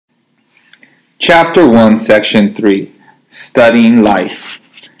Chapter 1, Section 3, Studying Life.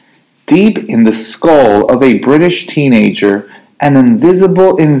 Deep in the skull of a British teenager, an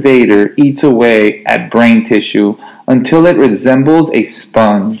invisible invader eats away at brain tissue until it resembles a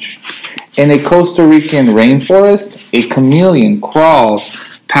sponge. In a Costa Rican rainforest, a chameleon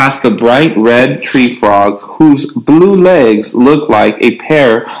crawls past the bright red tree frog whose blue legs look like a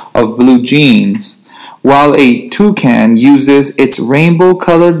pair of blue jeans, while a toucan uses its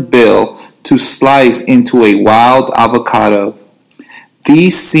rainbow-colored bill to slice into a wild avocado.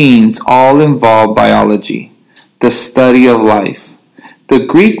 These scenes all involve biology, the study of life. The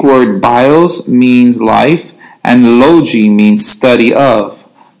Greek word bios means life, and logi means study of.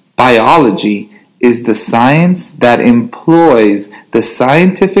 Biology is the science that employs the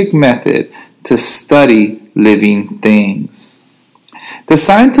scientific method to study living things. The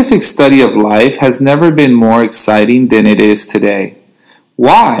scientific study of life has never been more exciting than it is today.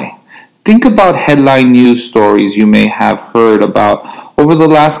 Why? Think about headline news stories you may have heard about over the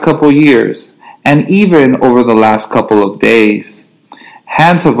last couple years, and even over the last couple of days.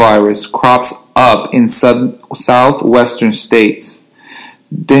 Hantavirus crops up in southwestern states.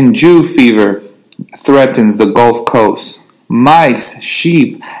 Dengue fever threatens the Gulf Coast. Mice,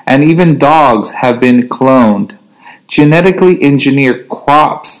 sheep, and even dogs have been cloned. Genetically engineered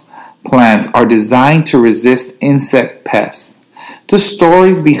plants are designed to resist insect pests. The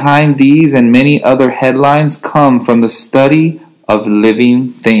stories behind these and many other headlines come from the study of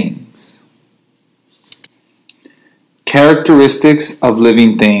living things. Characteristics of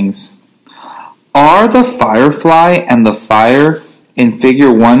living things. Are the firefly and the fire in Figure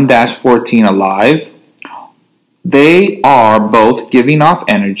 1-14 alive? They are both giving off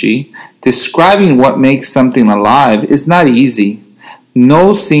energy. Describing what makes something alive is not easy.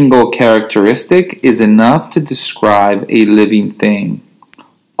 No single characteristic is enough to describe a living thing.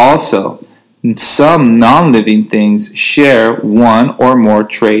 Also, some non-living things share one or more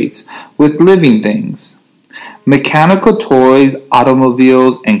traits with living things. Mechanical toys,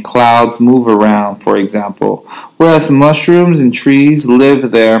 automobiles, and clouds move around, for example, whereas mushrooms and trees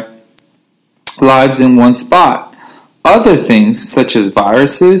live their lives in one spot. Other things, such as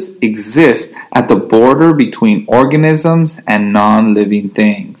viruses, exist at the border between organisms and non-living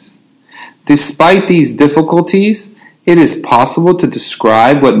things. Despite these difficulties, it is possible to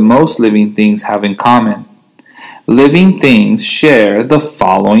describe what most living things have in common. Living things share the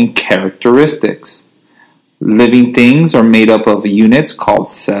following characteristics. Living things are made up of units called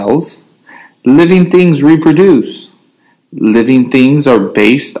cells. Living things reproduce. Living things are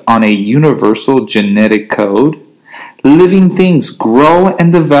based on a universal genetic code. Living things grow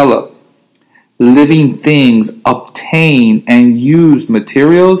and develop. Living things obtain and use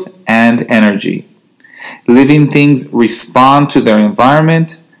materials and energy. Living things respond to their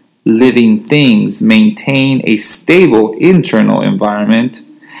environment. Living things maintain a stable internal environment.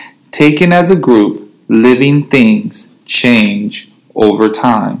 Taken as a group, living things change over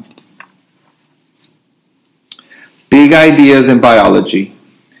time. Big ideas in biology.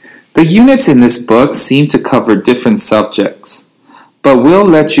 The units in this book seem to cover different subjects, but we'll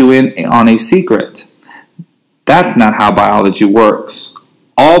let you in on a secret. That's not how biology works.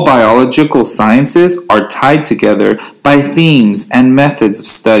 All biological sciences are tied together by themes and methods of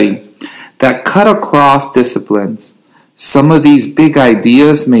study that cut across disciplines. Some of these big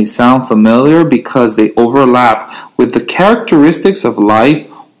ideas may sound familiar because they overlap with the characteristics of life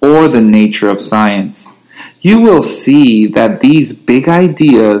or the nature of science. You will see that these big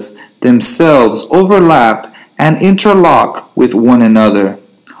ideas themselves overlap and interlock with one another.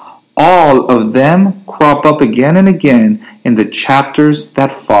 All of them crop up again and again in the chapters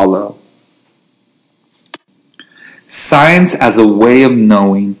that follow. Science as a way of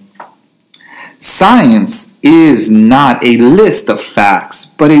knowing. Science is not a list of facts,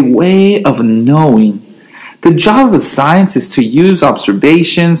 but a way of knowing. The job of science is to use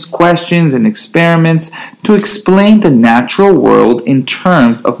observations, questions, and experiments to explain the natural world in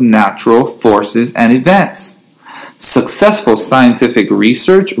terms of natural forces and events. Successful scientific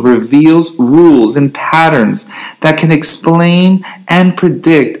research reveals rules and patterns that can explain and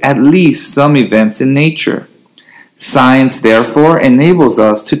predict at least some events in nature. Science, therefore, enables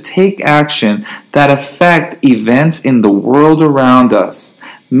us to take action that affect events in the world around us,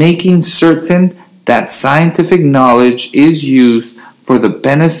 making certain that scientific knowledge is used for the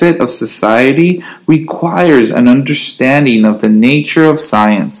benefit of society requires an understanding of the nature of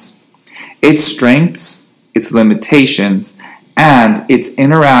science, its strengths, its limitations, and its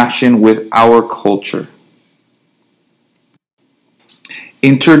interaction with our culture.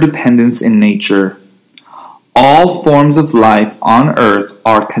 Interdependence in nature. All forms of life on Earth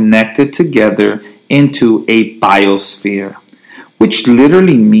are connected together into a biosphere, which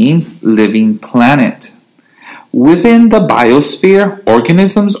literally means living planet. Within the biosphere,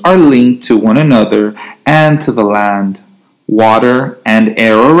 organisms are linked to one another and to the land, water, and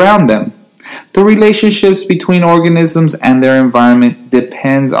air around them. The relationships between organisms and their environment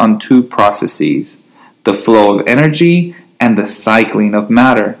depends on two processes: the flow of energy and the cycling of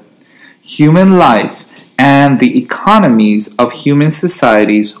matter. Human life and the economies of human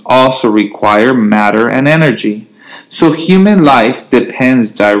societies also require matter and energy. So human life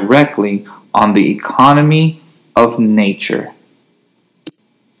depends directly on the economy of nature.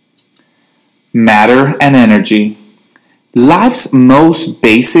 Matter and energy. Life's most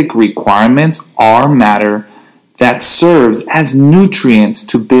basic requirements are matter that serves as nutrients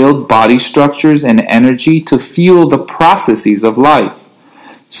to build body structures and energy to fuel the processes of life.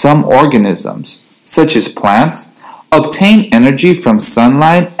 Some organisms, such as plants, obtain energy from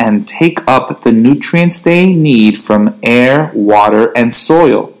sunlight and take up the nutrients they need from air, water, and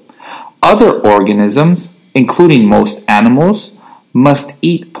soil. Other organisms, including most animals, must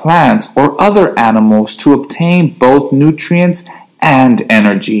eat plants or other animals to obtain both nutrients and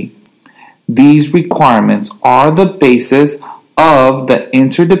energy. These requirements are the basis of the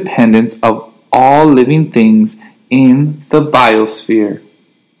interdependence of all living things in the biosphere.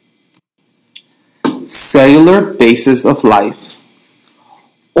 Cellular basis of life.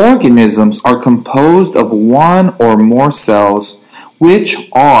 Organisms are composed of one or more cells, which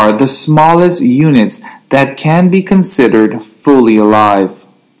are the smallest units that can be considered fully alive.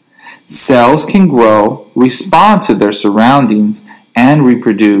 Cells can grow, respond to their surroundings, and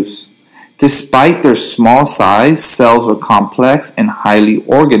reproduce. Despite their small size, cells are complex and highly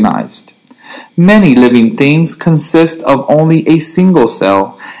organized. Many living things consist of only a single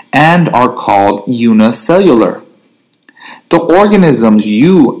cell and are called unicellular. The organisms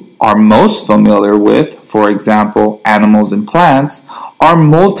you are most familiar with, for example, animals and plants, are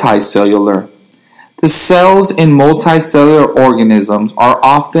multicellular. The cells in multicellular organisms are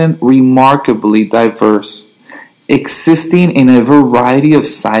often remarkably diverse, existing in a variety of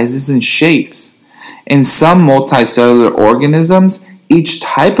sizes and shapes. In some multicellular organisms, each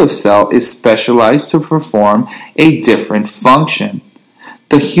type of cell is specialized to perform a different function.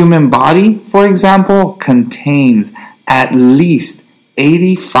 The human body, for example, contains at least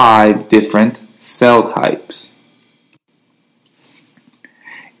 85 different cell types.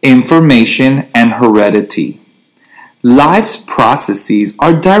 Information and heredity. Life's processes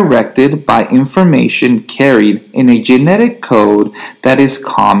are directed by information carried in a genetic code that is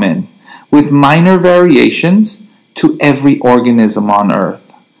common, with minor variations, to every organism on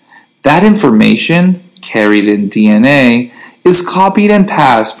Earth. That information, carried in DNA, is copied and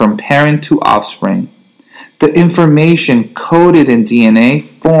passed from parent to offspring. The information coded in DNA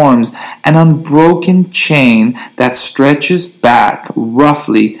forms an unbroken chain that stretches back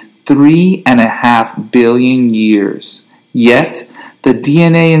roughly 3.5 billion years. Yet, the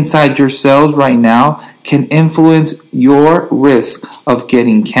DNA inside your cells right now can influence your risk of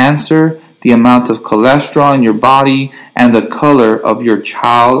getting cancer, the amount of cholesterol in your body, and the color of your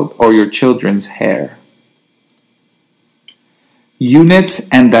child or your children's hair. Units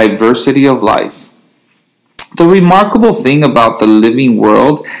and diversity of life. The remarkable thing about the living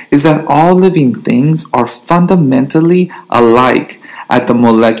world is that all living things are fundamentally alike at the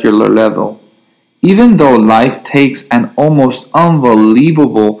molecular level. Even though life takes an almost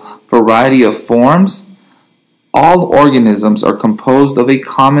unbelievable variety of forms, all organisms are composed of a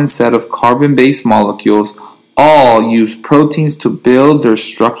common set of carbon-based molecules. All use proteins to build their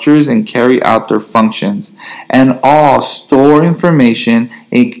structures and carry out their functions, and all store information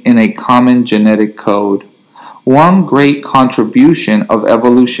in a common genetic code. One great contribution of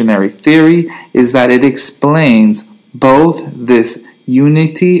evolutionary theory is that it explains both this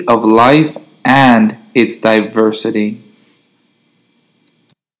unity of life and its diversity.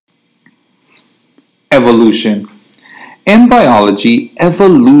 Evolution. In biology,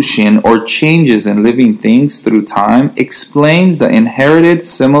 evolution, or changes in living things through time, explains the inherited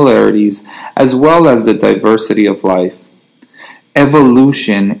similarities as well as the diversity of life.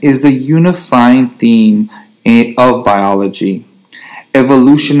 Evolution is the unifying theme of biology.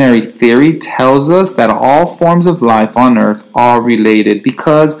 Evolutionary theory tells us that all forms of life on Earth are related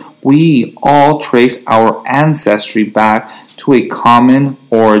because we all trace our ancestry back to a common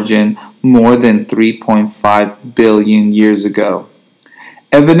origin more than 3.5 billion years ago.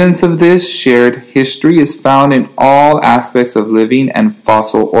 Evidence of this shared history is found in all aspects of living and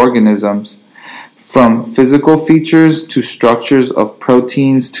fossil organisms. from physical features to structures of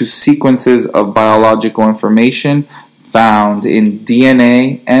proteins to sequences of biological information found in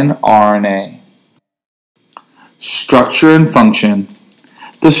DNA and RNA. Structure and function.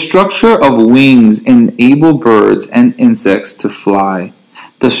 The structure of wings enable birds and insects to fly.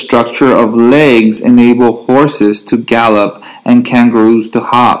 The structure of legs enable horses to gallop and kangaroos to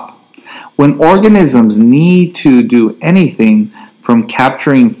hop. When organisms need to do anything, from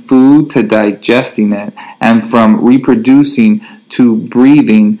capturing food to digesting it, and from reproducing to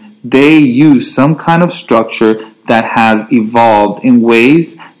breathing, they use some kind of structure that has evolved in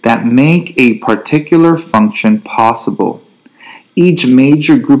ways that make a particular function possible. Each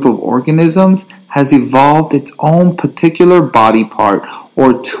major group of organisms has evolved its own particular body part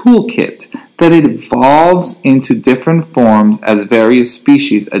or toolkit that it evolves into different forms as various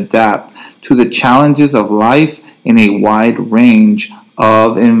species adapt to the challenges of life in a wide range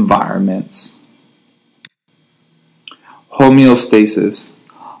of environments. Homeostasis.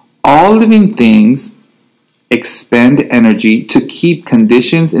 All living things expend energy to keep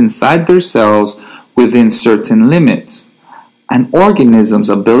conditions inside their cells within certain limits. An organism's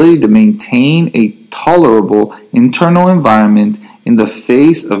ability to maintain a tolerable internal environment in the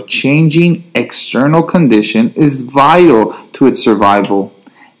face of changing external condition is vital to its survival.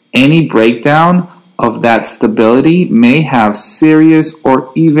 Any breakdown of that stability may have serious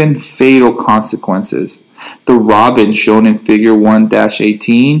or even fatal consequences. The robin shown in figure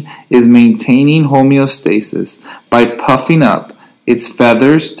 1-18 is maintaining homeostasis by puffing up its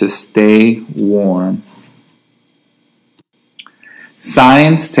feathers to stay warm.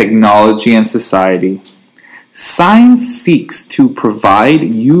 Science, technology, and society. Science seeks to provide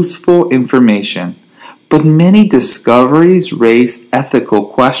useful information, but many discoveries raise ethical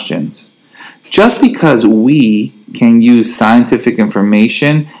questions. Just because we can use scientific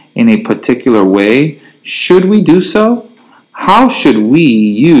information in a particular way, should we do so? How should we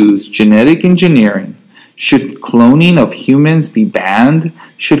use genetic engineering? Should cloning of humans be banned?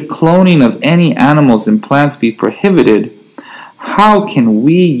 Should cloning of any animals and plants be prohibited? How can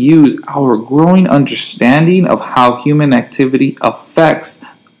we use our growing understanding of how human activity affects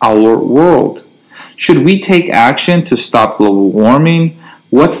our world? Should we take action to stop global warming?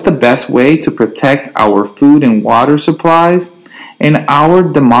 What's the best way to protect our food and water supplies? In our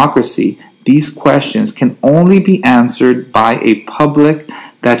democracy, these questions can only be answered by a public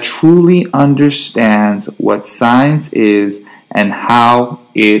that truly understands what science is and how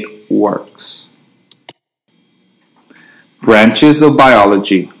it works. Branches of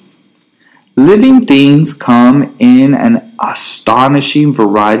biology. Living things come in an astonishing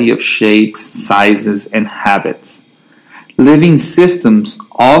variety of shapes, sizes, and habits. Living systems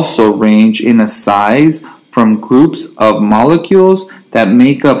also range in a size from groups of molecules that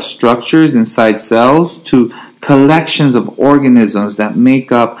make up structures inside cells to collections of organisms that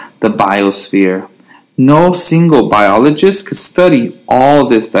make up the biosphere. No single biologist could study all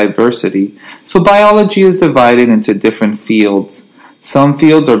this diversity, so biology is divided into different fields. Some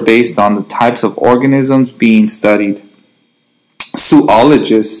fields are based on the types of organisms being studied.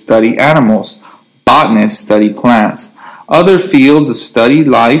 Zoologists study animals, botanists study plants. Other fields of study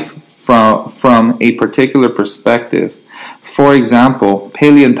life from a particular perspective. For example,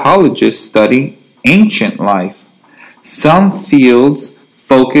 paleontologists study ancient life. Some fields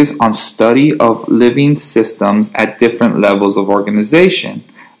focus on study of living systems at different levels of organization,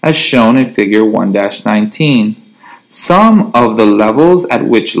 as shown in figure 1-19. Some of the levels at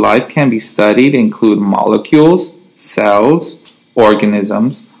which life can be studied include molecules, cells,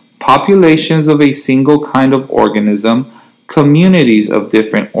 organisms, populations of a single kind of organism, communities of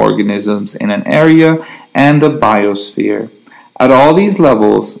different organisms in an area, and the biosphere. At all these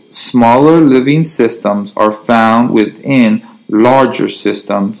levels, smaller living systems are found within larger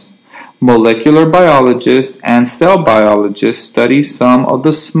systems. Molecular biologists and cell biologists study some of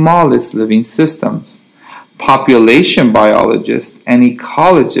the smallest living systems. Population biologists and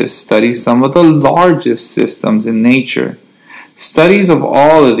ecologists study some of the largest systems in nature. Studies of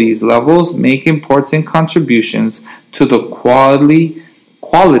all of these levels make important contributions to the quality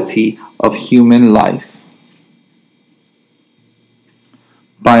of human life.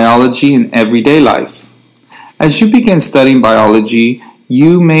 Biology in everyday life. As you begin studying biology,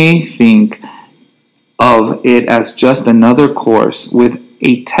 you may think of it as just another course with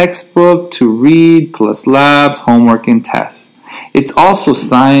a textbook to read plus labs, homework, and tests. It's also a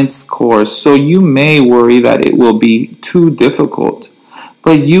science course, so you may worry that it will be too difficult.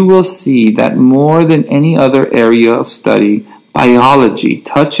 But you will see that more than any other area of study, biology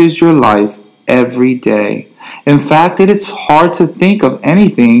touches your life every day. In fact, it is hard to think of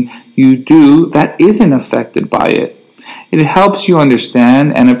anything you do that isn't affected by it. It helps you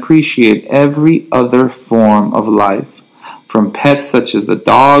understand and appreciate every other form of life, from pets such as the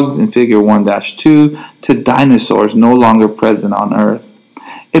dogs in Figure 1-2 to dinosaurs no longer present on Earth.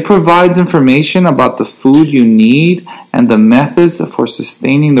 It provides information about the food you need and the methods for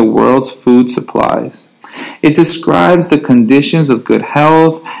sustaining the world's food supplies. It describes the conditions of good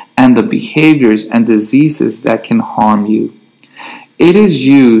health and the behaviors and diseases that can harm you. It is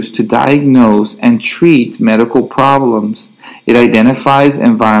used to diagnose and treat medical problems. It identifies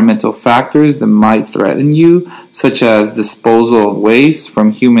environmental factors that might threaten you, such as disposal of waste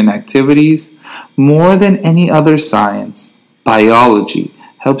from human activities. More than any other science, biology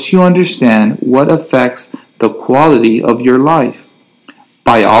helps you understand what affects the quality of your life.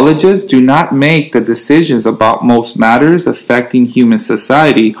 Biologists do not make the decisions about most matters affecting human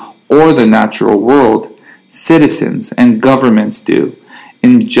society or the natural world. Citizens and governments do.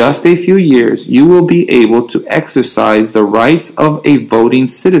 In just a few years, you will be able to exercise the rights of a voting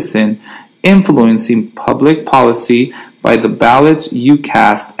citizen, influencing public policy by the ballots you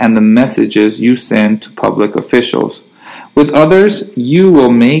cast and the messages you send to public officials. With others, you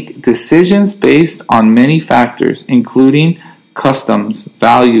will make decisions based on many factors, including customs,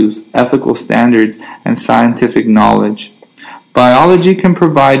 values, ethical standards, and scientific knowledge. Biology can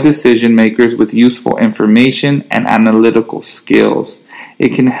provide decision makers with useful information and analytical skills.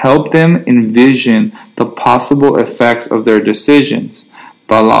 It can help them envision the possible effects of their decisions.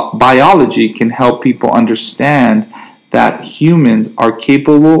 Biology can help people understand that humans are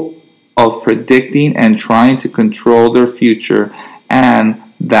capable of predicting and trying to control their future and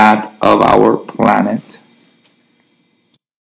that of our planet.